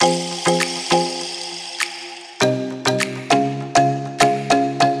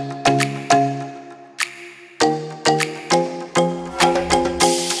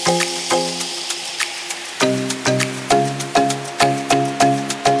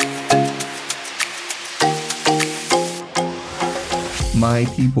My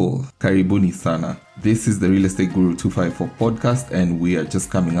people, karibuni sana. This is the Real Estate Guru 254 podcast, and we are just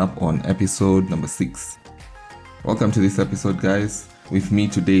coming up on episode number 6. Welcome to this episode, guys. With me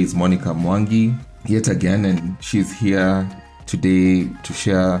today is Monica Mwangi, yet again, and she's here today to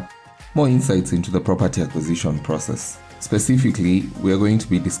share more insights into the property acquisition process. Specifically, we are going to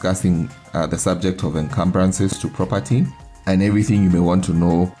be discussing the subject of encumbrances to property and everything you may want to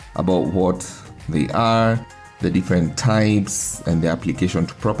know about what they are, the different types and the application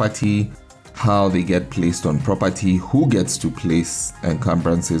to property, how they get placed on property, who gets to place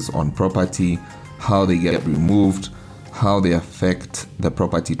encumbrances on property, how they get removed, how they affect the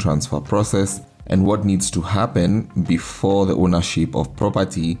property transfer process, and what needs to happen before the ownership of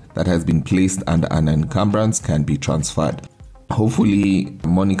property that has been placed under an encumbrance can be transferred. Hopefully,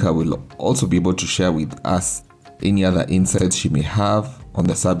 Monica will also be able to share with us any other insights she may have on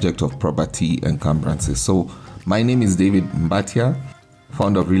the subject of property encumbrances. So, my name is David Mbatia,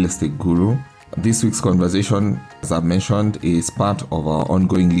 founder of Real Estate Guru. This week's conversation, as I've mentioned, is part of our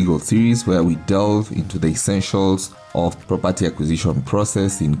ongoing legal series where we delve into the essentials of property acquisition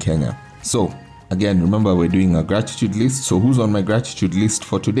process in Kenya. So, again, remember we're doing a gratitude list. So who's on my gratitude list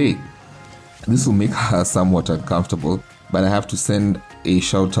for today? This will make her somewhat uncomfortable, but I have to send a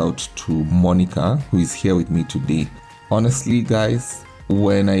shout out to Monica, who is here with me today. Honestly, guys,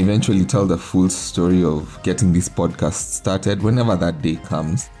 when I eventually tell the full story of getting this podcast started, whenever that day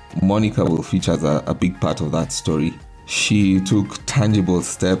comes, Monica will feature as a big part of that story. She took tangible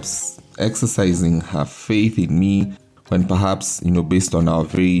steps, exercising her faith in me when perhaps, based on our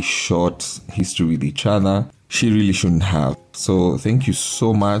very short history with each other, she really shouldn't have. So thank you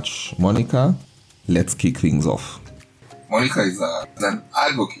so much, Monica. Let's kick things off. Monica is an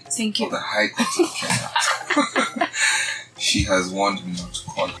advocate of the High Court of Kenya. She has warned me not to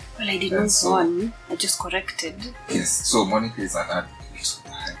call her. Well, I didn't warn. I just corrected. Yes. So Monica is an advocate of the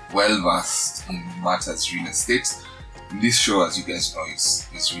High Court, well versed in matters real estate. This show, as you guys know,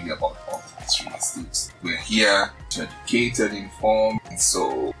 is really about all things real estate. We're here to educate and inform. And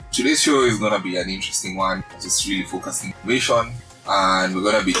so today's show is going to be an interesting one, just really focusing on innovation. And we're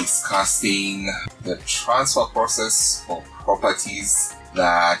going to be discussing the transfer process for properties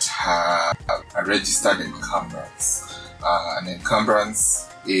that have a registered encumbrance. An encumbrance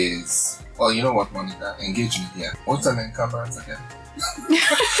is, well, you know what, Monica? Engage me here. What's an encumbrance again?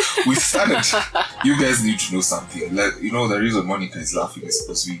 We started. You guys need to know something. The reason Monica is laughing is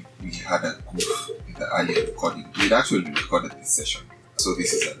because we had a goof in the earlier recording. We'd actually recorded this session, so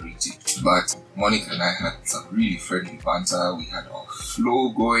this is a retake. But Monica and I had some really friendly banter. We had our flow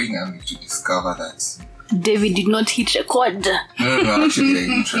going, and to discover that David did not hit record. No, actually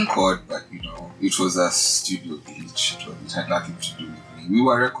I hit record, but it was a studio glitch. It had nothing to do with me. We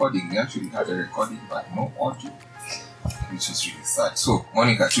were recording. We actually had a recording, but no audio, which is really sad. So,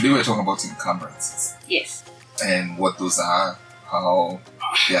 Monica, today we're talking about encumbrances. Yes. And what those are, how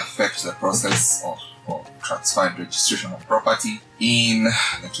they affect the process of transfer and registration of property in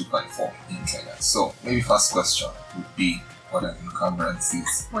the 254 in Kenya. So, maybe first question would be what an encumbrance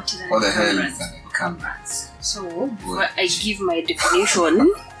is. What is an what encumbrance? The hell is an encumbrance? So, before I give my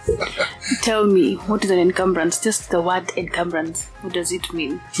definition, tell me, what is an encumbrance? Just the word encumbrance. What does it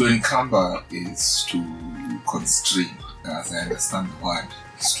mean? To encumber is to constrain, as I understand the word,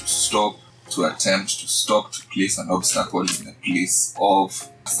 is to stop, to attempt to stop, to place an obstacle in the place of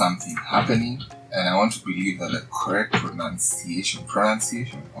something happening. And I want to believe that the correct pronunciation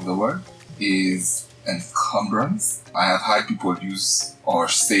of the word is encumbrance. I have heard people use or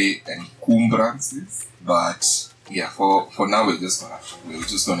say encumbrances, but yeah, for now we're just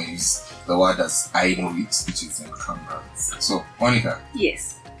gonna use the word as I know it, which is encumbrance. So, Monica.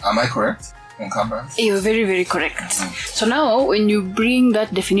 Yes. Am I correct? Encumbrance? You're very, very correct. Mm-hmm. So now, when you bring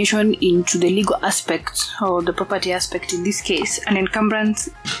that definition into the legal aspect, or the property aspect in this case, an encumbrance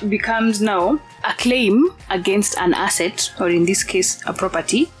becomes now a claim against an asset, or in this case, a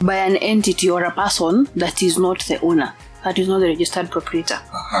property, by an entity or a person that is not the owner. That is not the registered proprietor.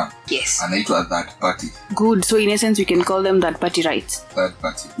 Yes. And it was third party. Good. So in essence, we can call them third party rights. Third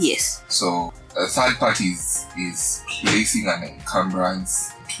party. Yes. So a third party is placing an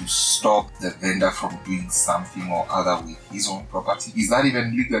encumbrance to stop the vendor from doing something or other with his own property. Is that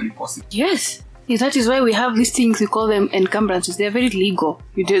even legally possible? Yes. That is why we have these things, we call them encumbrances. They're very legal.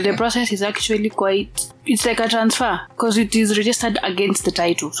 The process is actually it's like a transfer because it is registered against the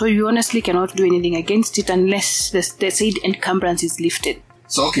title. So you honestly cannot do anything against it unless the said encumbrance is lifted.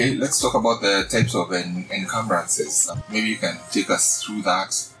 So, okay, let's talk about the types of encumbrances. Maybe you can take us through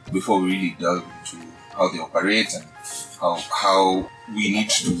that before we really delve into how they operate and how we need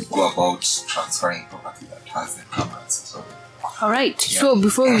to go about transferring property that has encumbrances. So, All right. Yeah. So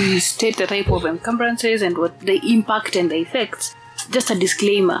before we state the type of encumbrances and what the impact and the effects, just a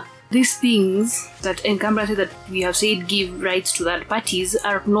disclaimer. These things that encumbrances that we have said give rights to third parties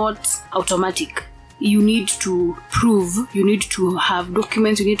are not automatic. You need to prove, you need to have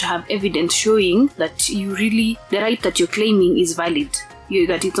documents, you need to have evidence showing that the right that you're claiming is valid.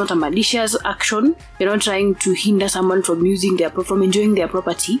 That it's not a malicious action. You're not trying to hinder someone from enjoying their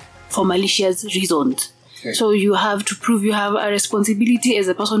property for malicious reasons. Okay. So you have to prove you have a responsibility as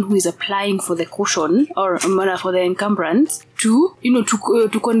a person who is applying for the caution or for the encumbrance to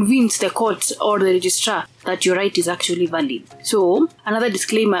convince the court or the registrar that your right is actually valid. So another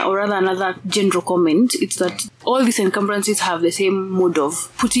disclaimer, or rather another general comment, it's that all these encumbrances have the same mode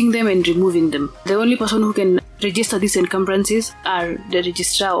of putting them and removing them. The only person who can register these encumbrances are the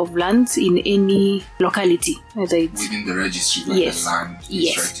registrar of lands in any locality, whether it's within the registry where the land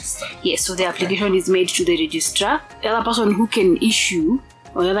is registered. Yes, so the application is made to the registrar. The other person who can issue,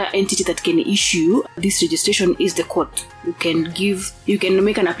 or the other entity that can issue this registration is the court. You can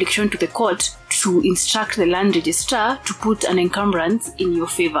make an application to the court to instruct the land registrar to put an encumbrance in your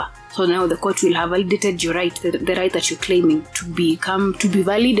favor. So now the court will have validated your right, the right that you're claiming to be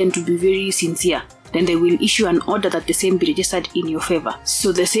valid and to be very sincere. Then they will issue an order that the same be registered in your favor.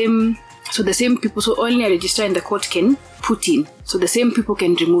 So the same people, so only a registrar and the court can put in. So the same people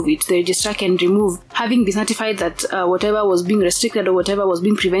can remove it. The registrar can remove, having been certified that whatever was being restricted or whatever was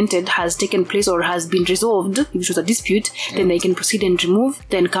being prevented has taken place or has been resolved. If it was a dispute, then they can proceed and remove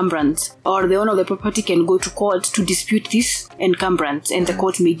the encumbrance. Or the owner of the property can go to court to dispute this encumbrance, and the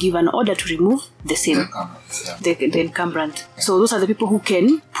court may give an order to remove the same. The encumbrance. So those are the people who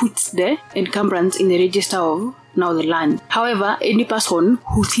can put the encumbrance in the register of now the land. However, any person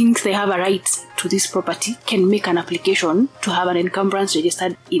who thinks they have a right to this property can make an application to have an encumbrance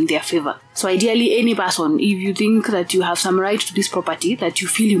registered in their favor. So ideally, any person, if you think that you have some right to this property that you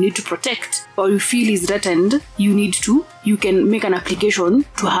feel you need to protect or you feel is threatened, you can make an application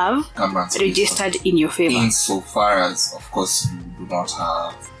to have registered in your favor. Insofar as, of course, you do not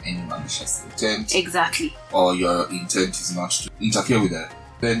have any malicious intent. Exactly. Or your intent is not to interfere with the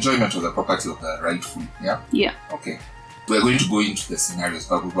enjoyment of the property of the rightful. Yeah? Yeah. Okay. We're going to go into the scenarios,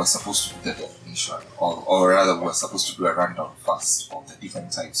 but we were supposed to do the definition, or rather, we were supposed to do a rundown first of the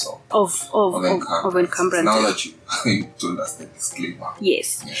different types of encumbrances. Now that you told us the disclaimer.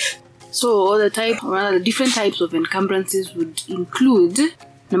 Yes. So the different types of encumbrances would include,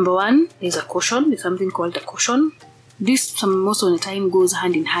 number one, there's a caution. There's something called a caution. This most of the time goes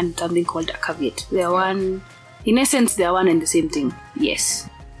hand in hand with something called a caveat. In essence, they are one and the same thing. Yes.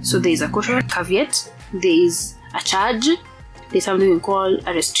 So there is a caution, caveat. There is a charge. There's something we call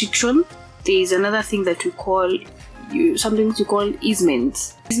a restriction. There is another thing that we call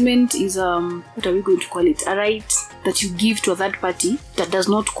easements. Easement is what are we going to call it? A right that you give to a third party that does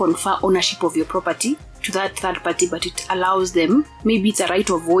not confer ownership of your property to that third party, but it allows them. Maybe it's a right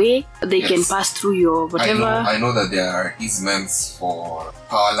of way. They can pass through your whatever. I know that there are easements for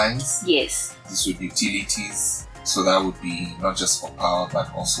power lines. Yes. This would be utilities. So that would be not just for power,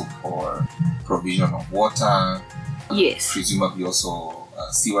 but also for provision of water. Yes. Presumably also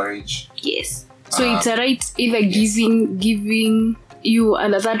sewerage. Yes. So it's a right either giving you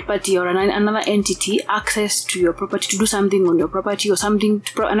and a third party or another entity access to your property to do something on your property or something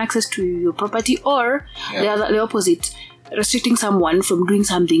an access to your property, or the opposite, restricting someone from doing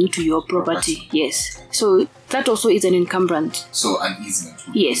something to your property. Yes. So that also is an encumbrance. So an easement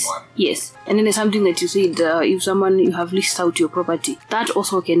would be one. Yes. And then there's something that you said, if you have leased out your property, that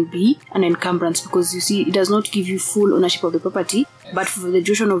also can be an encumbrance, because you see, it does not give you full ownership of the property, but for the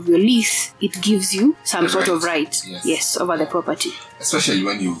duration of your lease, it gives you some sort of right, over the property. Especially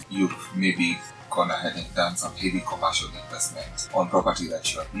when you've maybe gone ahead and done some heavy commercial investment on property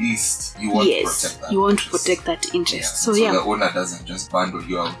that you have leased, you want to protect that. You want to protect that interest. Yeah. So the owner doesn't just bundle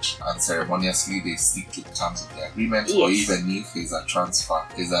you out unceremoniously. They stick to the terms of the agreement, or even if there's a transfer,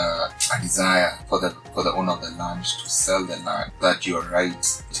 there's a desire for the owner of the land to sell the land, that your right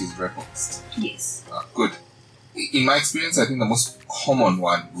is recognized. Yes. Good. In my experience, I think the most common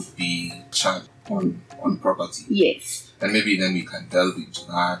one would be charge on property. Yes. And maybe then we can delve into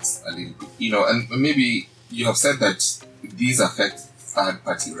that a little bit. And maybe you have said that these affect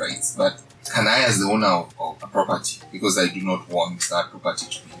third-party rights, but can I, as the owner of a property, because I do not want that property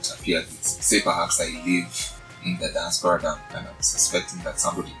to be interfered with, say perhaps I live in the diaspora and I'm suspecting that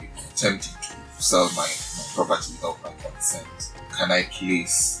somebody may be attempting to sell my property without my consent, can I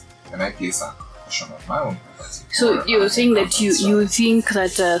place a caution on my own property? So you're saying that you think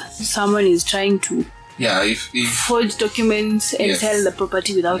that someone is trying to Yeah, if forge documents and sell the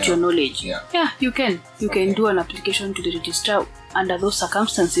property without your knowledge. Yeah, you can. You can do an application to the registrar under those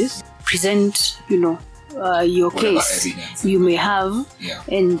circumstances. Present, your whatever case evidence you may have, Yeah.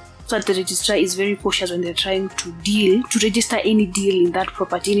 and so that the registrar is very cautious when they're trying to register any deal in that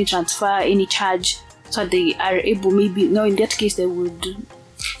property, any transfer, any charge, so that they are able, maybe, now in that case they would,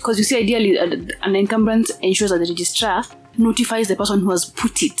 because you see, ideally an encumbrance ensures that the registrar notifies the person who has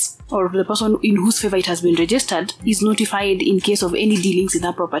put it, or the person in whose favor it has been registered is notified in case of any dealings in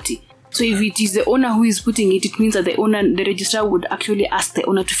that property. So if it is the owner who is putting it, it means that the registrar would actually ask the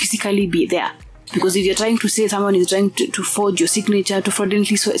owner to physically be there. Because if you're trying to say someone is trying to forge your signature to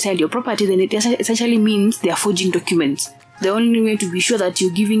fraudulently sell your property, then it essentially means they are forging documents. The only way to be sure that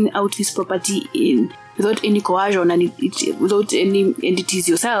you're giving out this property without any coercion and without any entities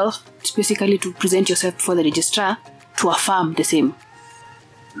yourself, it's basically to present yourself before the registrar to affirm the same.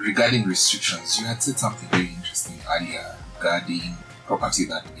 Regarding restrictions, you had said something very interesting earlier regarding property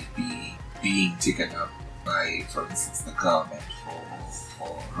that may be being taken up by, for instance, the government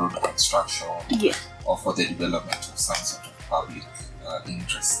for road construction or for the development of some sort of public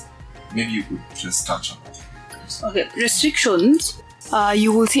interest. Maybe you could just touch on that. Okay, restrictions.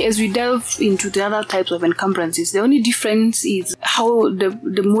 You will see as we delve into the other types of encumbrances, the only difference is how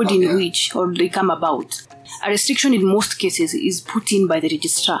the mode in which or they come about. A restriction in most cases is put in by the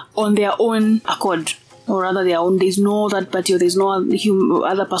registrar on their own accord, or rather their own. There's no third party or there's no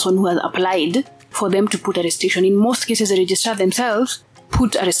other person who has applied for them to put a restriction. In most cases, the registrar themselves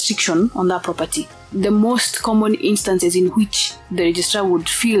put a restriction on that property. The most common instances in which the registrar would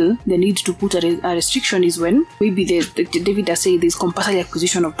feel the need to put a restriction is when maybe David has said there's compulsory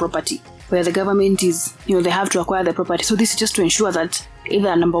acquisition of property, where the government is, they have to acquire the property. So this is just to ensure that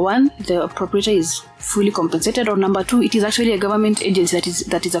either number one, the proprietor is fully compensated, or number two, it is actually a government agency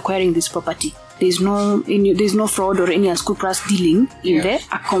that is acquiring this property. There's no fraud or any unscrupulous dealing in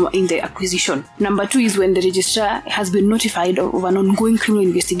the acquisition. Number two is when the registrar has been notified of an ongoing criminal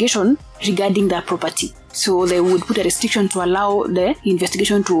investigation regarding that property. So they would put a restriction to allow the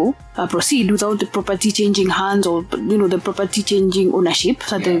investigation to proceed without the property changing hands or the property changing ownership,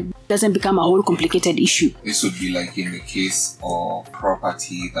 so that it doesn't become a whole complicated issue. This would be like in the case of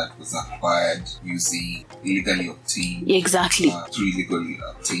property that was acquired using illegally obtained through illegally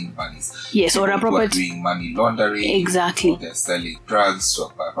obtained monies. Yes, or a property doing money laundering. Exactly. Or they're selling drugs to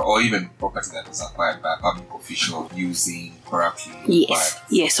acquire, or even property that was acquired by a public official using corruptly.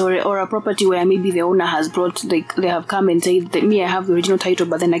 Yes, or a property where maybe the owner has brought, they have come and said that I have the original title,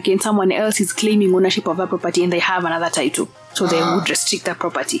 but then again someone else is claiming ownership of that property and they have another title, so they would restrict that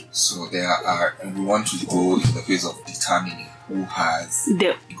property. So we want to go in the phase of determining who has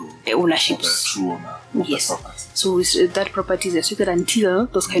the ownership, the true owner of the property. So that property is restricted until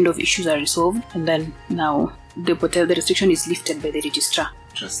those kind of issues are resolved, and then now the restriction is lifted by the registrar.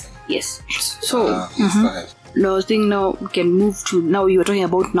 Interesting. Yes. So go ahead. Now, I think now we can move to, now you were talking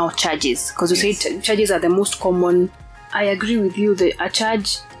about now charges, because you said charges are the most common. I agree with you that a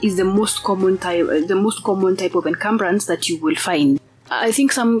charge is the most common type of encumbrance that you will find. I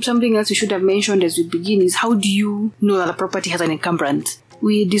think something else we should have mentioned as we begin is, how do you know that a property has an encumbrance?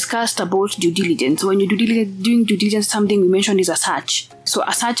 We discussed about due diligence. When you're doing due diligence, something we mentioned is a search. So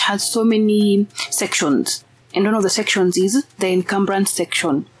a search has so many sections, and one of the sections is the encumbrance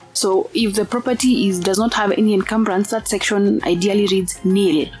section. So if the property does not have any encumbrance, that section ideally reads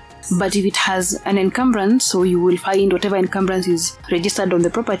nil. But if it has an encumbrance, so you will find whatever encumbrance is registered on the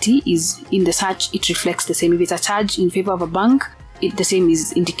property is in the search, it reflects the same. If it's a charge in favor of a bank, the same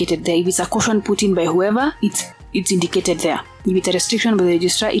is indicated there. If it's a caution put in by whoever, it's indicated there. If it's a restriction by the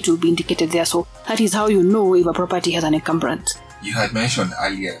registrar, it will be indicated there. So that is how you know if a property has an encumbrance. You had mentioned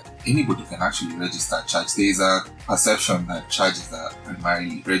earlier, anybody can actually register a charge. There is a perception that charges are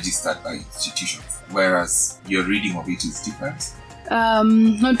primarily registered by institutions, whereas your reading of it is different.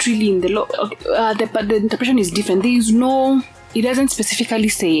 Not really in the law, but the interpretation is different. It doesn't specifically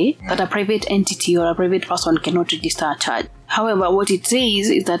say that a private entity or a private person cannot register a charge. However, what it says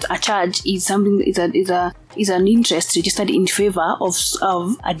is that a charge is something is an interest registered in favor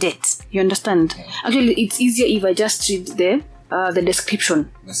of a debt. You understand? Actually, it's easier if I just read the description.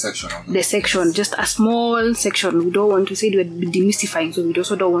 The section, just a small section. We don't want to say we're demystifying, so we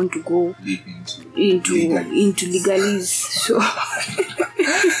also don't want to go deep into legalese. So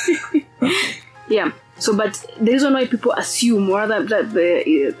So, but the reason why people assume rather that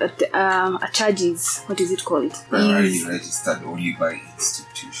a charge is, what is it called? Primarily registered only by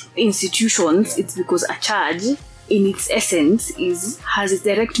institutions. It's because a charge in its essence has its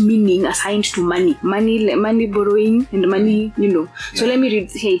direct meaning assigned to money, borrowing, and money. So let me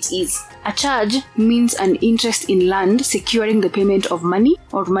read here. It is: a charge means an interest in land securing the payment of money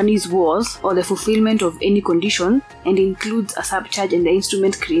or money's worth or the fulfillment of any condition, and includes a subcharge and the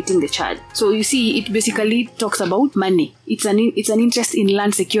instrument creating the charge. So you see, it basically talks about money. It's an interest in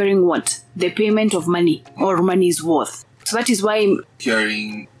land securing what? The payment of money or money's worth. So that is why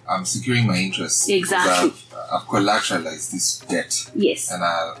I'm securing my interest. Exactly. I've collateralized this debt. Yes.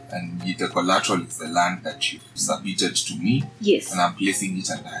 And the collateral is the land that you submitted to me. Yes. And I'm placing it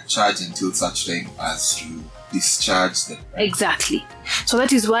under a charge until such time as you discharge the debt. Exactly. So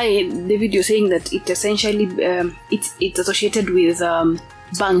that is why David, you're saying that it essentially it's associated with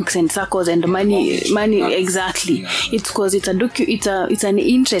banks and circles and money. Exactly. Yeah, it's because it's an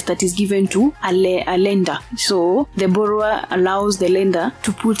interest that is given to a lender. So the borrower allows the lender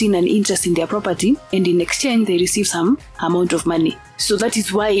to put in an interest in their property, and in exchange they receive some amount of money. So that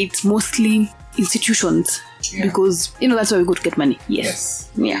is why it's mostly institutions. Yeah. Because that's why we go to get money. Yes.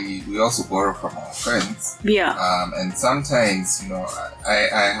 Yeah. We also borrow from our friends. Yeah. And sometimes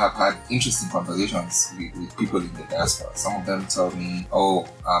I have had interesting conversations with people in the diaspora. Some of them tell me,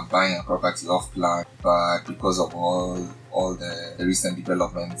 I'm buying a property off plan, but because of all the recent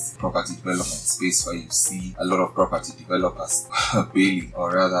developments, property development space, where you see a lot of property developers bailing,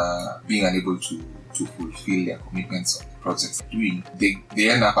 or rather being unable to fulfill their commitments on the projects they're doing, they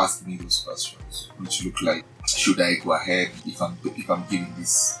end up asking me those questions, which look like, should I go ahead if I'm giving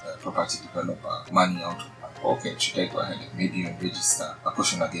this property developer money out of my pocket? Should I go ahead and maybe even register a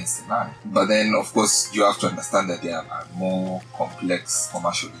caution against the land? But then, of course, you have to understand that there are more complex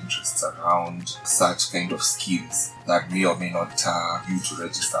commercial interests around such kind of schemes that may or may not you to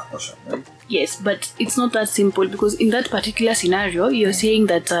register a caution, right? Yes, but it's not that simple, because in that particular scenario, you're saying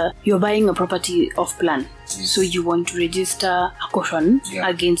that you're buying a property off plan. Yes. So you want to register a caution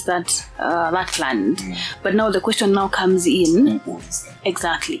against that land. But now the question now comes in. Who owns them?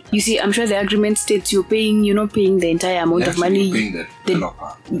 Exactly. You see, I'm sure the agreement states you're paying the entire amount of money. You're paying the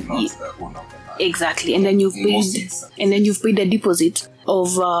developer, not the owner of the land. Exactly. And then you've paid the deposit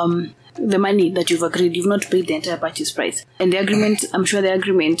of the money that you've agreed. You've not paid the entire purchase price. And the agreement, I'm sure the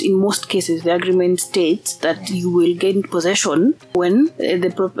agreement, in most cases, the agreement states that you will gain possession when either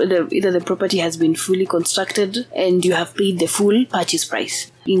the property has been fully constructed and you have paid the full purchase price.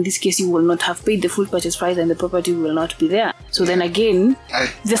 In this case, you will not have paid the full purchase price and the property will not be there. So then again, I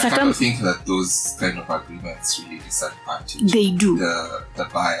kind of think that those kind of agreements really disadvantage the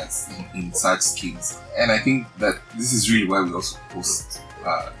buyers in such schemes. And I think that this is really why we also post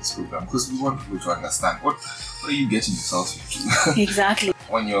this program, because we want people to understand what are you getting yourself into. Exactly.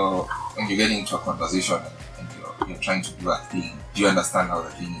 When you're getting into a conversation and you're trying to do a thing, do you understand how the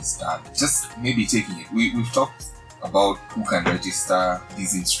thing is done? Just maybe taking it. We've talked about who can register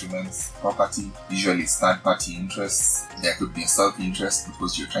these instruments. Property, usually it's third-party interests. There could be a self-interest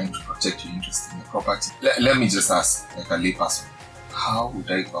because you're trying to protect your interest in the property. Let me just ask, like a layperson, how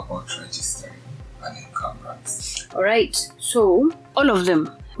would I go about registering an encumbrance? Alright, so all of them,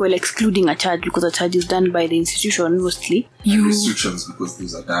 well, excluding a charge, because a charge is done by the institution mostly. And restrictions, because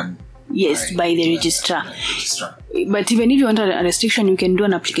those are done by the registrar. But even if you want a restriction, you can do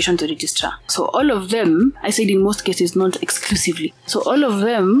an application to registrar. So all of them, I said in most cases, not exclusively. So all of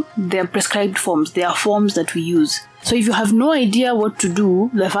them, they are prescribed forms. They are forms that we use. So if you have no idea what to do,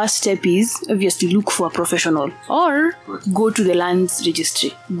 the first step is obviously look for a professional or go to the lands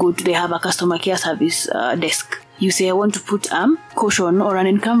registry. They have a customer care service desk. You say, I want to put a caution or an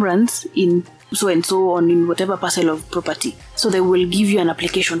encumbrance in so and so on in whatever parcel of property. So they will give you an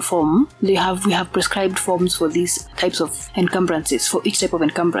application form. We have prescribed forms for these types of encumbrances, for each type of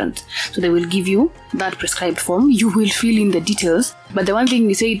encumbrance. So they will give you that prescribed form. You will fill in the details. But the one thing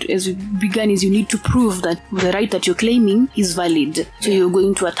we said as we began is you need to prove that the right that you're claiming is valid. So you're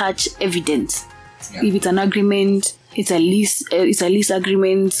going to attach evidence. Yeah. If it's an agreement, it's a lease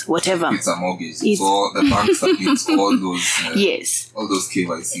agreement, whatever. It's a mortgage. So the bank submits all those all those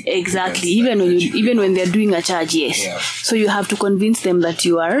KYC. Exactly. Even when they're doing a charge, yes. Yeah. So you have to convince them that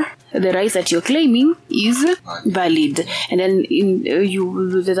the right that you're claiming is valid. Yeah. And then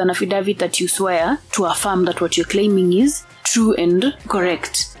there's an affidavit that you swear to affirm that what you're claiming is true and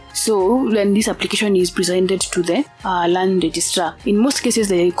correct. So when this application is presented to the land registrar, in most cases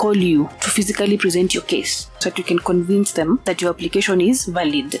they call you to physically present your case so that you can convince them that your application is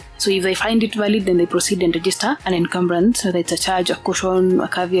valid. So if they find it valid, then they proceed and register an encumbrance, whether it's a charge, a caution, a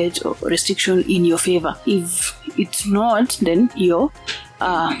caveat, or restriction in your favor. If it's not, then your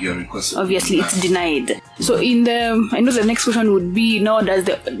request obviously it's denied. So I know the next question would be, now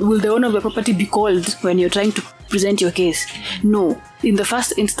will the owner of the property be called when you're trying to present your case? No. In the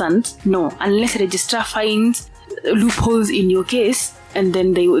first instance, no. Unless the registrar finds loopholes in your case, and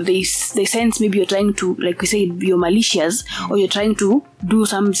then they sense maybe you're trying to, like we said, you're malicious, or you're trying to do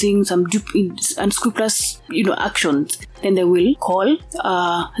something, some unscrupulous, actions, then they will call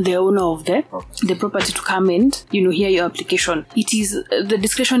the owner of the property to come and, hear your application. It is the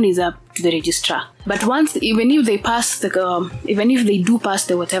discretion is up to the registrar. But once, even if they do pass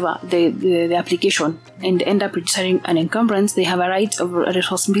the application and end up registering an encumbrance, they have a right of a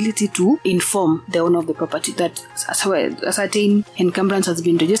responsibility to inform the owner of the property that a certain encumbrance has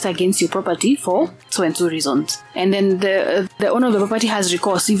been registered against your property for so and so reasons. And then the owner of the property has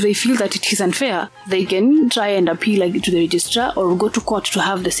recourse. If they feel that it is unfair, they can try and appeal to the registrar or go to court to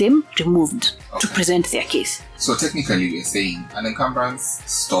have the same removed to present their case. So technically we're saying an encumbrance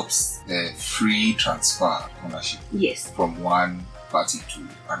stops the free transfer of ownership from one party to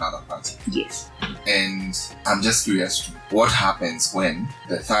another party. Yes. And I'm just curious to what happens when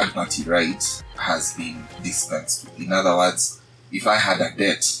the third party right has been dispensed with. In other words, if I had a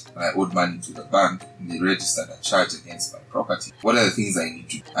debt and I owed money to the bank and they registered a charge against my property, what are the things I need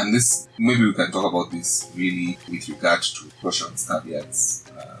to do? And this, maybe we can talk about this really with regard to cautions, caveats,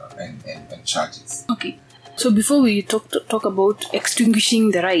 and charges. Okay. So before we talk about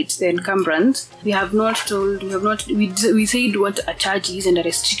extinguishing the rights, the encumbrance, we said what a charge is and a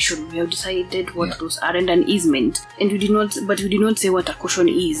restriction. We have decided what those are, and an easement. And we did not say what a caution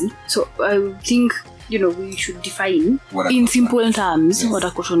is. So I think, we should define in simple terms what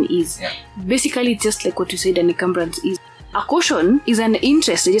a caution is. Yeah. Basically, it's just like what you said an encumbrance is. A caution is an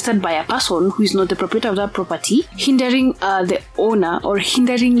interest registered by a person who is not the proprietor of that property, hindering the owner or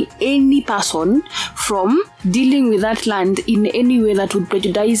hindering any person from dealing with that land in any way that would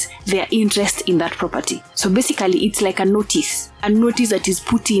prejudice their interest in that property. So basically, it's like a notice that is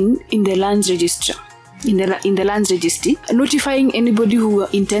put in the lands register. In the lands registry, notifying anybody who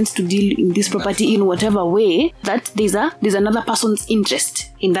intends to deal in this property in whatever way that there's another person's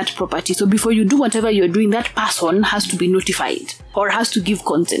interest in that property. So before you do whatever you're doing, that person has to be notified or has to give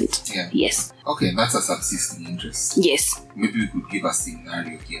consent. Yeah. Yes. Okay, that's a subsisting interest. Yes. Maybe we could give a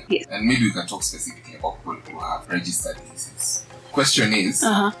scenario here. Yes. And maybe we can talk specifically about people who have registered leases. Question is,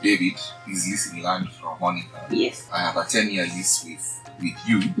 David is leasing land from Monica. Yes. I have a 10-year lease with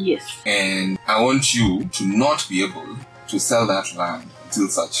you. Yes. And I want you to not be able to sell that land until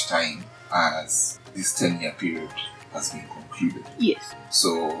such time as this 10-year period has been concluded. Yes.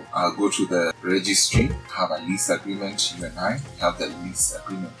 So I'll go to the registry, have a lease agreement, you and I have the lease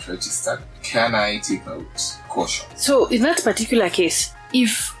agreement registered. Can I take out caution? So in that particular case,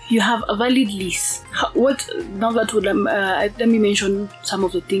 if you have a valid lease, let me mention some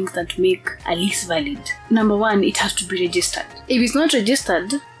of the things that make a lease valid. Number one, it has to be registered. If it's not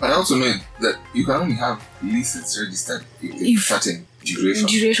registered, I also know that you can only have leases registered if certain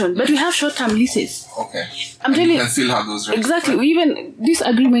duration. But we have short-term leases. Okay. I'm telling you, can still have those registered. Exactly. Even this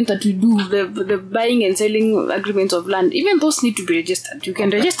agreement that we do, the buying and selling agreements of land, even those need to be registered. You can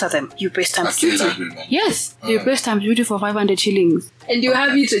register them. You pay stamp duty. Yes. You pay stamp duty for 500 shillings. And you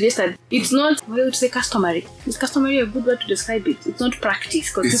have it registered. It's not, what I would say, customary. Is customary a good word to describe it? It's not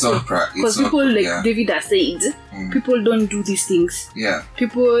practice. Because people like David has said, people don't do these things. Yeah.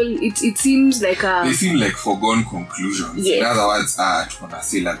 People, it seems like they seem like foregone conclusions. Yes. In other words, on a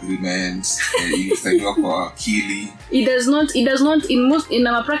sale agreement, you sign up for a Keely. It does not, in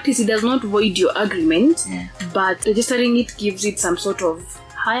our practice, it does not void your agreement, but registering it gives it some sort of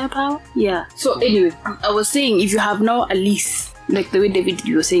higher power. Yeah. So anyway, I was saying, if you have now a lease, like the way David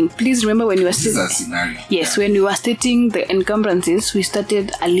you were saying, please remember when you were stating... This is a scenario. Yes, when we were stating the encumbrances, we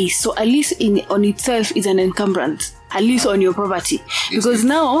started a lease. So a lease on itself is an encumbrance. A lease on your property. Because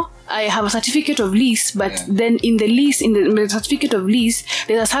now I have a certificate of lease, but then in the certificate of lease,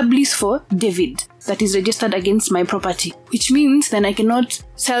 there's a sub-lease for David that is registered against my property. Which means then I cannot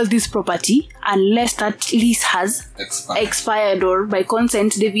sell this property unless that lease has expired or by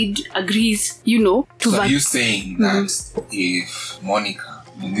consent David agrees, to... So are you saying that if Monica,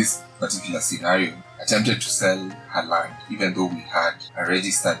 in this particular scenario, attempted to sell her land, even though we had a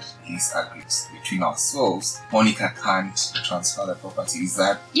registered lease agreement between ourselves, Monica can't transfer the property? Is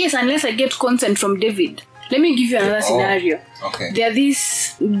that... Yes, unless I get consent from David. Let me give you another scenario. Okay.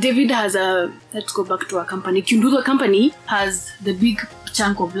 David has let's go back to our company. Kinduza company has the big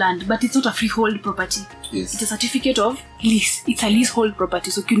chunk of land, but it's not a freehold property. Yes. It's a certificate of lease. It's a leasehold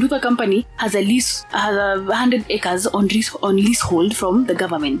property. So Kinduza company has 100 acres on leasehold from the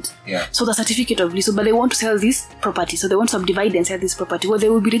government. Yeah. So the certificate of lease. But they want to sell this property. So they want to subdivide and sell this property. Well, they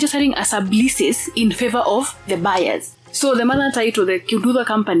will be registering as sub-leases in favor of the buyers. So the mother title, the Kintuza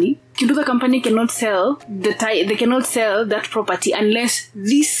company cannot sell they cannot sell that property unless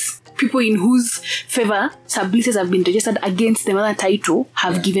these people in whose favor subleases have been registered against the mother title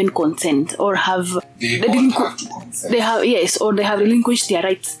have given consent or have they have to consent. They have relinquished their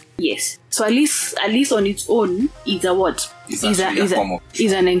rights. Yes. So at least on its own is a what? Is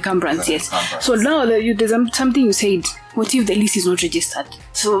an encumbrance. Yes. So now there's something you said. What if the lease is not registered?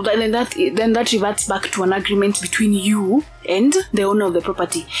 So then that reverts back to an agreement between you and the owner of the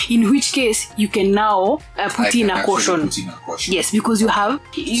property. In which case you can now put in a caution. Yes, because you have.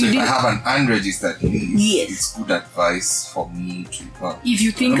 If I have an unregistered lease, it's good advice for me to. If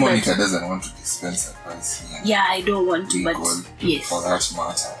you think that Monica doesn't want to dispense advice here. Yeah, I don't want to, but yes, for that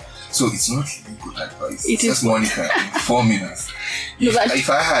matter. So it's not legal advice. It's just Monica informing us. If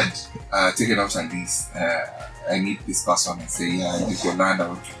I had taken out a lease, I meet this person and say, this is your land, I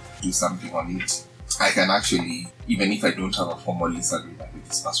want to do something on it. I can actually, even if I don't have a formal lease agreement with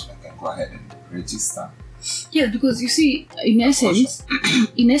this person, I can go ahead and register. Yeah, because you see, in essence,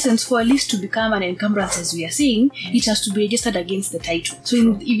 for a lease to become an encumbrance, as we are saying, it has to be registered against the title.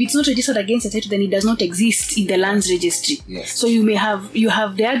 So if it's not registered against the title, then it does not exist in the lands registry. Yes. So you have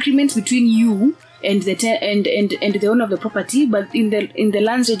the agreement between you and the owner of the property, but in the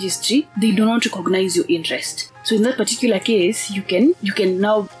lands registry, they do not recognize your interest. So in that particular case, you can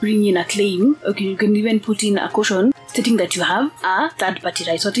now bring in a claim. Okay, you can even put in a caution stating that you have a third party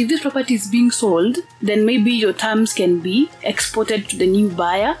right. So if this property is being sold, then maybe your terms can be exported to the new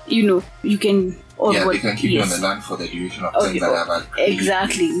buyer. You can. They can keep you on the land for the duration of time that I've agreed.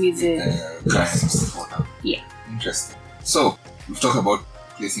 Exactly, with the client's owner. Yeah. Interesting. So we've talked about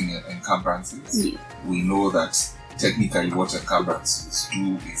placing encumbrances. Yeah. We know that technically what encumbrances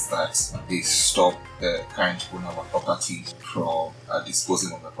do is that they stop the current owner of a property from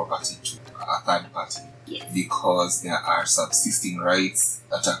disposing of the property to a third party. Yes. Because there are subsisting rights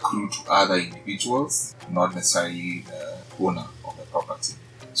that accrue to other individuals, not necessarily the owner of the property.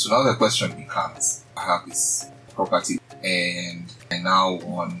 So now the question becomes, I have this property and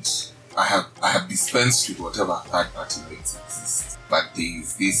I have dispensed with whatever third party rights exist, but there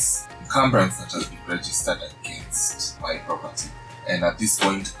is this encumbrance that has been registered against my property, and at this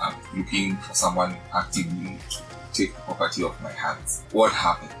point I'm looking for someone actively to take the property off my hands. What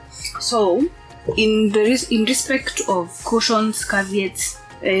happened? So in respect of cautions, caveats,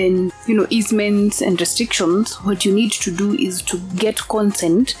 and easements and restrictions, what you need to do is to get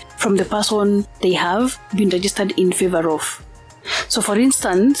consent from the person they have been registered in favor of. So for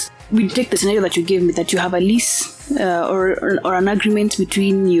instance, we take the scenario that you gave me, that you have a lease or an agreement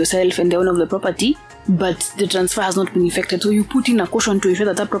between yourself and the owner of the property, but the transfer has not been effected. So you put in a caution to ensure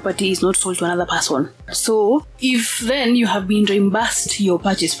that that property is not sold to another person. So if then you have been reimbursed your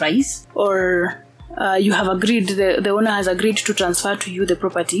purchase price, or you have agreed, the owner has agreed to transfer to you the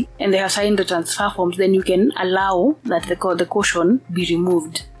property, and they have signed the transfer forms, then you can allow that the caution be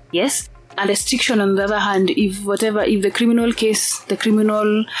removed. Yes? A restriction, on the other hand, if the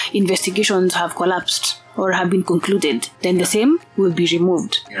criminal investigations have collapsed or have been concluded, then the same will be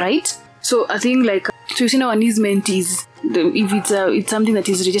removed, right? So I think so you see now an easement is, if it's something that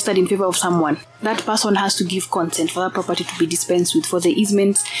is registered in favor of someone, that person has to give consent for that property to be dispensed with. For the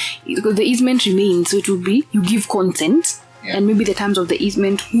easement, because the easement remains, so it will be you give consent, and maybe the terms of the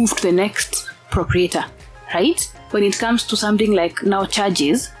easement move to the next proprietor, right? When it comes to something like now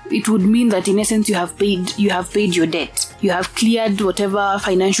charges, it would mean that in essence you have paid your debt. You have cleared whatever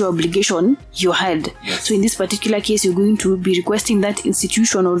financial obligation you had. Yes. So in this particular case, you're going to be requesting that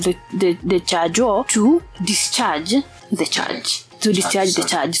institution or the charger to discharge the charge. The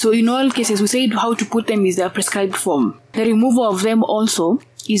charge. So in all cases, we said how to put them is their prescribed form. The removal of them also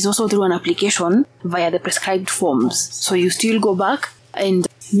is also through an application via the prescribed forms. So you still go back and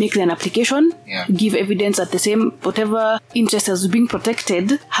make an application, give evidence that the same, whatever interest has been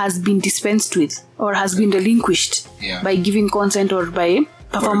protected has been dispensed with or has been relinquished by giving consent or by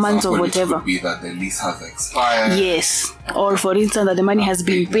performance or whatever. It could be that the lease has expired. Yes. Or for instance, that the money has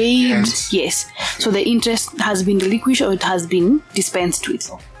been paid. Yes. Okay. So the interest has been relinquished or it has been dispensed with.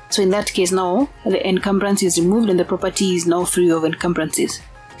 Okay. So in that case now, the encumbrance is removed and the property is now free of encumbrances.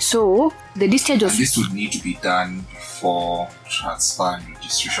 So the discharge of... And this would need to be done before transfer and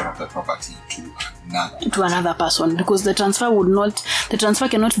registration of the property to another person, because the transfer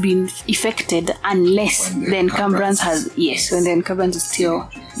cannot be effected unless the encumbrance has when the encumbrance is still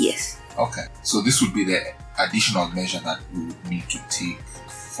Okay, so this would be the additional measure that we would need to take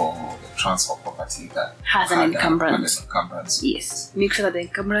for the transfer property that has an encumbrance. Yes, make sure that the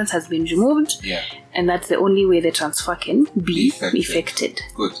encumbrance has been removed. and that's the only way the transfer can be effected.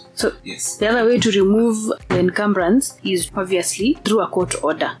 Good. So yes. The other way to remove the encumbrance is obviously through a court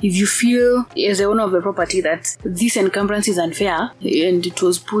order. If you feel as the owner of the property that this encumbrance is unfair and it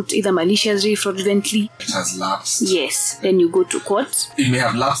was put either maliciously, fraudulently, it has lapsed. Yes, then you go to court. It may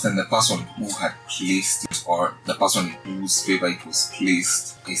have lapsed and the person who had placed it or the person in whose favor it was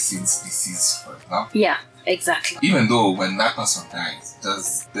placed is since deceased, for example. Yeah, exactly. Even though when that person dies,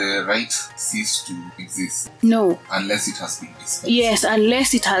 does the right cease to exist? No. Unless it has been dispensed. Yes,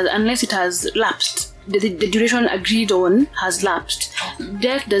 unless it has lapsed. The duration agreed on has lapsed. Okay.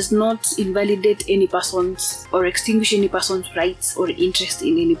 Death does not invalidate any person's or extinguish any person's rights or interest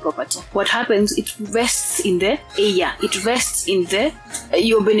in any property. What happens, it vests in the heir. It vests in the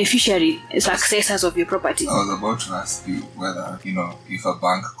your beneficiary, successors of your property. I was about to ask you whether, if a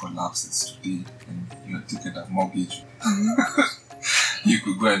bank collapses today and you're taking a mortgage, you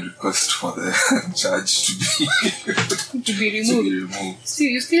could go and request for the charge to be removed. See,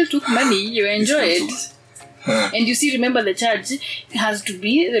 you still took money, you enjoyed. And you still remember the charge has to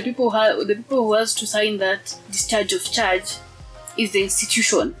be the people who has to sign that discharge of charge is the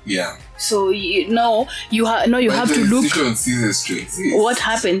institution. Yeah. So you have to look what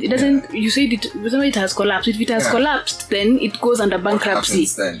happened. It doesn't. You said it has collapsed. If it has collapsed, then it goes under bankruptcy.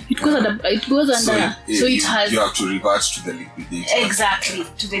 It goes under. So you have to revert to the liquidator. Exactly,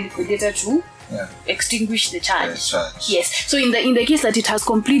 to the liquidator to extinguish the charge. Yes. So in the case that it has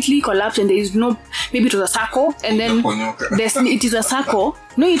completely collapsed and there is no, maybe it was a circle and then it is a circle.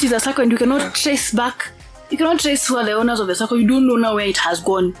 No, it is a circle and you cannot trace back. You cannot trace who are the owners of the circle. You don't know now where it has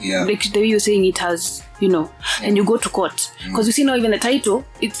gone. Yeah. Like the way you're saying it has, and you go to court. Because you see now even the title,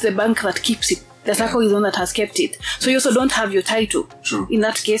 it's the bank that keeps it. The circle is the one that has kept it. So you also don't have your title. True. In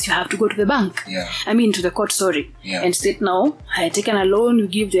that case, you have to go to the bank. Yeah. To the court, and state now, I had taken a loan, you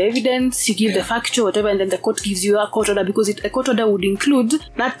give the evidence, you give the factual, whatever, and then the court gives you a court order because a court order would include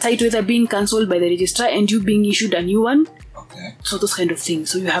that title either being cancelled by the registrar and you being issued a new one. Okay. So those kind of things.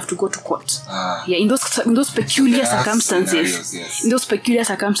 So you have to go to court. In those peculiar circumstances. Yes. In those peculiar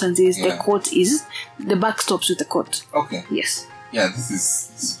circumstances, the back stops with the court. Okay. Yes. Yeah, this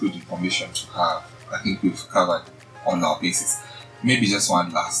is good information to have. I think we've covered on our basis. Maybe just one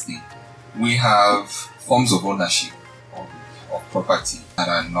last thing. We have forms of ownership of property that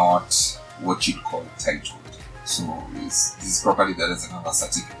are not what you'd call titled. So this is property that doesn't have a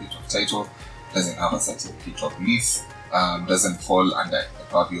certificate of title, doesn't have a certificate of lease, doesn't fall under the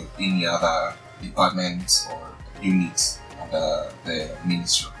purview of any other department or unit under the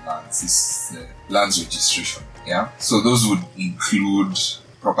Ministry of Lands. This is the lands registration. Yeah. So those would include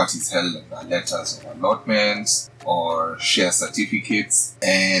properties held under letters of allotments or share certificates.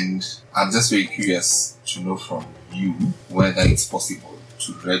 And I'm just very curious to know from you whether it's possible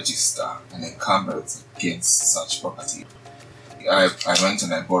to register an encumbrance against such property. I went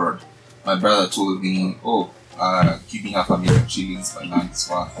and I borrowed. My brother told me, give me $500,000 shillings, my land is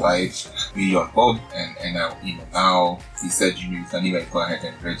worth 5 million bob, and now he said, you can even go ahead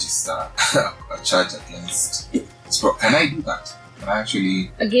and register a charge against. Can I do that? Can I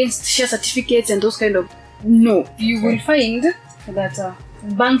actually against share certificates and those kind of? No, you will find that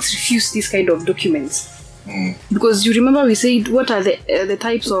banks refuse these kind of documents. Because you remember we said what are the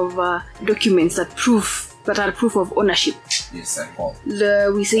types of documents that are proof of ownership. Yes, I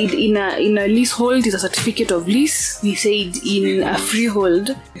know. We said in a leasehold is a certificate of lease. We said in a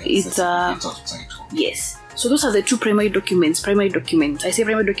freehold it's a certificate of title. Yes. So those are the two primary documents. I say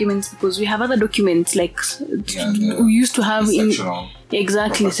primary documents because we have other documents like we used to have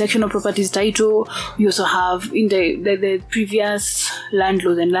in sectional properties title. We also have in the previous land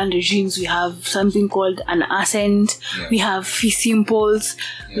laws and land regimes we have something called an assent. We have fee simples.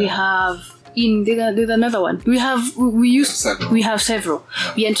 We have there's another one. We have several.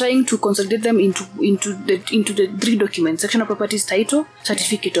 We are trying to consolidate them into the 3 documents: sectional properties title,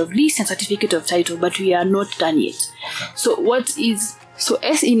 certificate of lease, and certificate of title. But we are not done yet. Okay.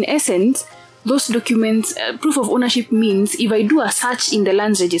 As in essence, those documents, proof of ownership means if I do a search in the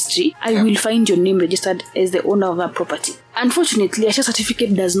lands registry, I will find your name registered as the owner of that property. Unfortunately, a share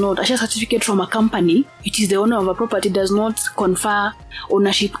certificate does not. A share certificate from a company, which is the owner of a property, does not confer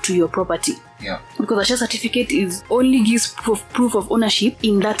ownership to your property. Yeah. Because a share certificate only gives proof of ownership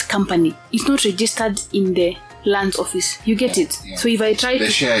in that company. It's not registered in the lands office. You get it? Yeah. So if I try the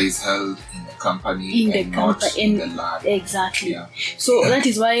share is held in the company not in the land. Exactly. Yeah. So that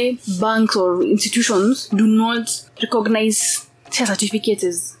is why banks or institutions do not recognize share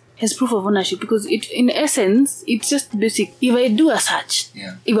certificates as proof of ownership, because it, in essence, it's just basic. If I do a search,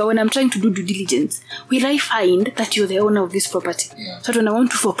 when I'm trying to do due diligence, will I find that you're the owner of this property? So when I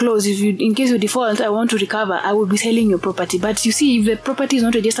want to foreclose, in case you default, I want to recover, I will be selling your property. But you see, if the property is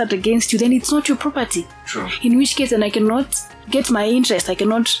not registered against you, then it's not your property. True. In which case, then I cannot get my interest. I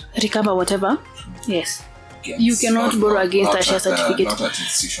cannot recover whatever. True. Yes. You cannot borrow against a share certificate. Not at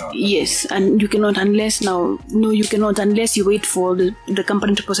institutional. Yes, and you cannot unless you wait for the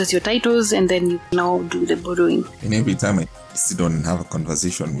company to process your titles, and then you now do the borrowing. And every time I sit down and have a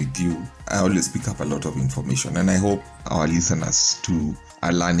conversation with you, I always pick up a lot of information, and I hope our listeners too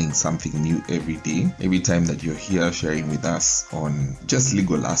are learning something new every day. Every time that you're here sharing with us on just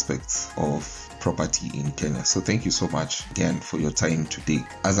legal aspects of property in Kenya. So thank you so much again for your time today.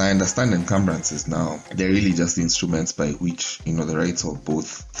 As I understand encumbrances now, they're really just instruments by which, the rights of both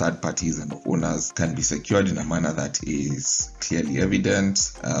third parties and owners can be secured in a manner that is clearly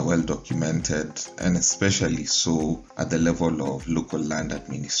evident, well documented, and especially so at the level of local land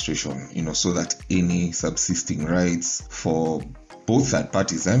administration, so that any subsisting rights for both third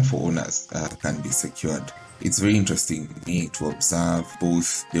parties and for owners can be secured. It's very interesting to me to observe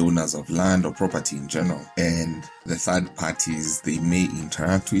both the owners of land or property in general and the third parties they may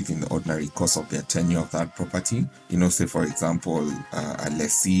interact with in the ordinary course of their tenure of that property. Say for example, a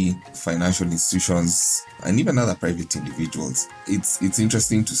lessee, financial institutions, and even other private individuals. It's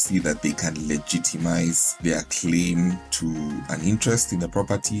interesting to see that they can legitimize their claim to an interest in the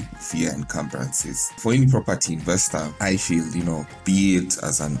property via encumbrances. For any property investor, I feel, be it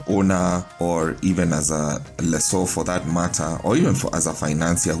as an owner or even as a lessor for that matter, or even as a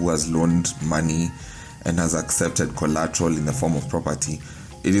financier who has loaned money and has accepted collateral in the form of property,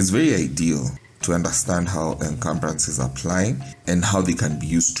 it is very ideal to understand how encumbrances apply and how they can be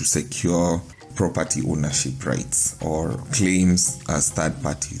used to secure property ownership rights or claims as third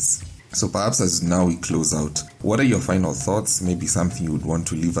parties. So perhaps as now we close out, what are your final thoughts? Maybe something you would want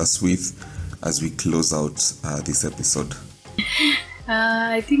to leave us with as we close out this episode?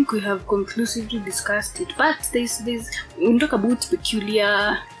 I think we have conclusively discussed it, but when we talk about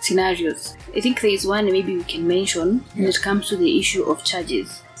peculiar scenarios, I think there is one maybe we can mention when it comes to the issue of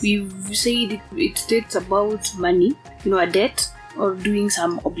charges. We've said it states about money, a debt or doing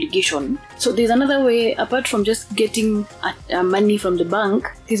some obligation. So there's another way, apart from just getting money from the bank,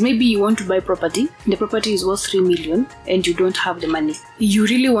 is maybe you want to buy property. The property is worth 3 million and you don't have the money. You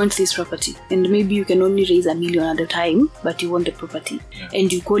really want this property and maybe you can only raise $1 million at a time, but you want the property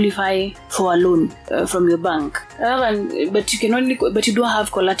and you qualify for a loan from your bank. But you don't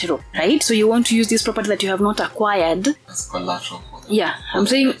have collateral, right? So you want to use this property that you have not acquired as collateral. I'm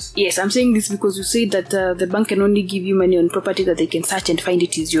saying this because you say that the bank can only give you money on property that they can search and find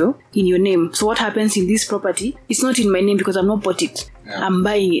it is in your name. So what happens in this property? It's not in my name because I've not bought it. I'm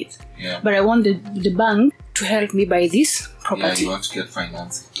buying it. But I want the bank to help me buy this property. You want to get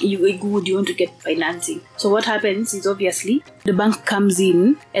financing. You want to get financing. So what happens is obviously the bank comes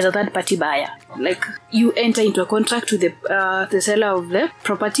in as a third party buyer. Like you enter into a contract with the seller of the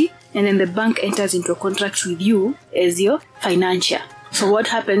property, and then the bank enters into a contract with you as your financier. So what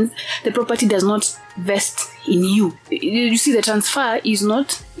happens? The property does not vest in you. You see, the transfer is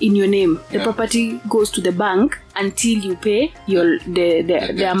not in your name. The property goes to the bank until you pay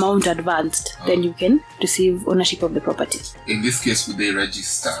the amount advanced. Then you can receive ownership of the property. In this case, would they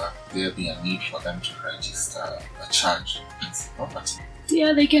register? There be a need for them to register a charge against the property?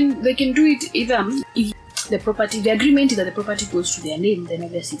 Yeah, they can do it either if the agreement is that the property goes to their name, then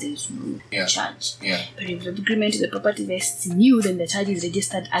obviously there is no charge. But if the agreement is the property vests in you, then the charge is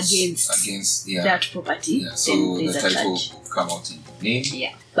registered against that property. So then the title will come out in your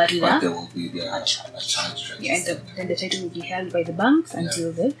name. But there will be a charge registered. Then the title will be held by the banks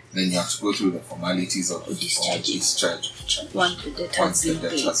until then you have to go through the formalities of discharge of charge. Once the debt has been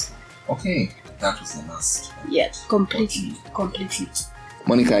paid. Okay, that was the last. Completely.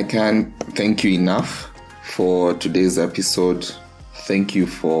 Monica, I can't thank you enough for today's episode. Thank you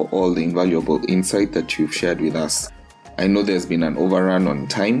for all the invaluable insight that you've shared with us. I know there's been an overrun on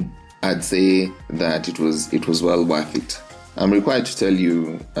time. I'd say that it was well worth it. I'm required to tell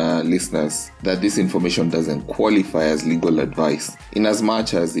you, listeners, that this information doesn't qualify as legal advice, in as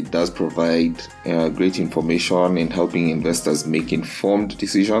much as it does provide great information in helping investors make informed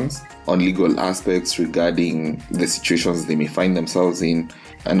decisions on legal aspects regarding the situations they may find themselves in,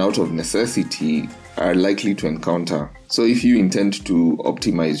 and out of necessity, are likely to encounter. So if you intend to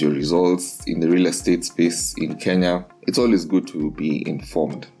optimize your results in the real estate space in Kenya, it's always good to be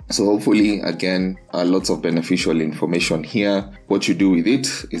informed. So hopefully, again, lots of beneficial information here. What you do with it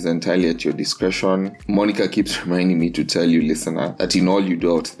is entirely at your discretion. Monica keeps reminding me to tell you, listener, that in all you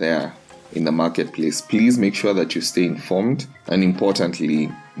do out there in the marketplace, please make sure that you stay informed, and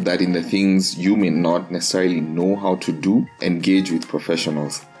importantly, that in the things you may not necessarily know how to do, engage with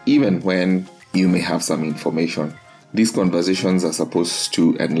professionals, even when you may have some information. These conversations are supposed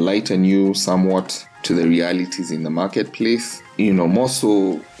to enlighten you somewhat to the realities in the marketplace. More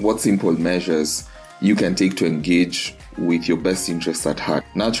so what simple measures you can take to engage with your best interests at heart.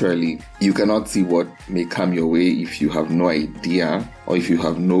 Naturally, you cannot see what may come your way if you have no idea or if you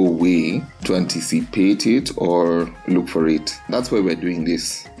have no way to anticipate it or look for it. That's why we're doing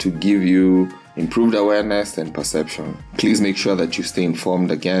this, to give you improved awareness and perception. Please make sure that you stay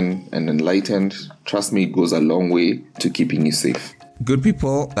informed again and enlightened. Trust me, it goes a long way to keeping you safe. Good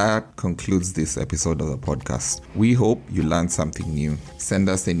people, that concludes this episode of the podcast. We hope you learned something new. Send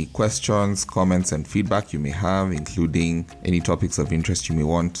us any questions, comments, and feedback you may have, including any topics of interest you may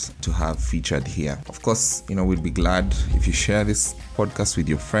want to have featured here. Of course, we'd be glad if you share this podcast with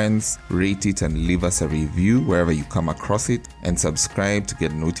your friends, rate it and leave us a review wherever you come across it, and subscribe to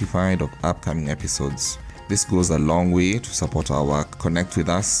get notified of upcoming episodes. This goes a long way to support our work. Connect with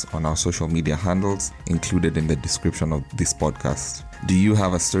us on our social media handles included in the description of this podcast. Do you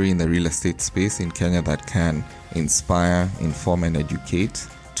have a story in the real estate space in Kenya that can inspire, inform, and educate?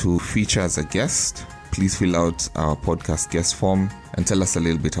 To feature as a guest, please fill out our podcast guest form and tell us a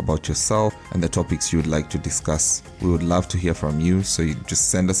little bit about yourself and the topics you would like to discuss. We would love to hear from you, so you just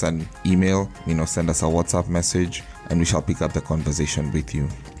send us an email, send us a WhatsApp message, and we shall pick up the conversation with you.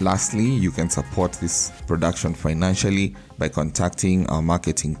 Lastly, you can support this production financially by contacting our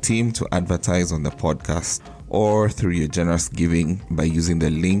marketing team to advertise on the podcast, or through your generous giving by using the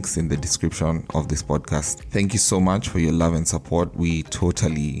links in the description of this podcast. Thank you so much for your love and support. We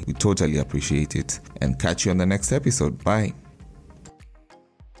totally appreciate it, and catch you on the next episode. Bye.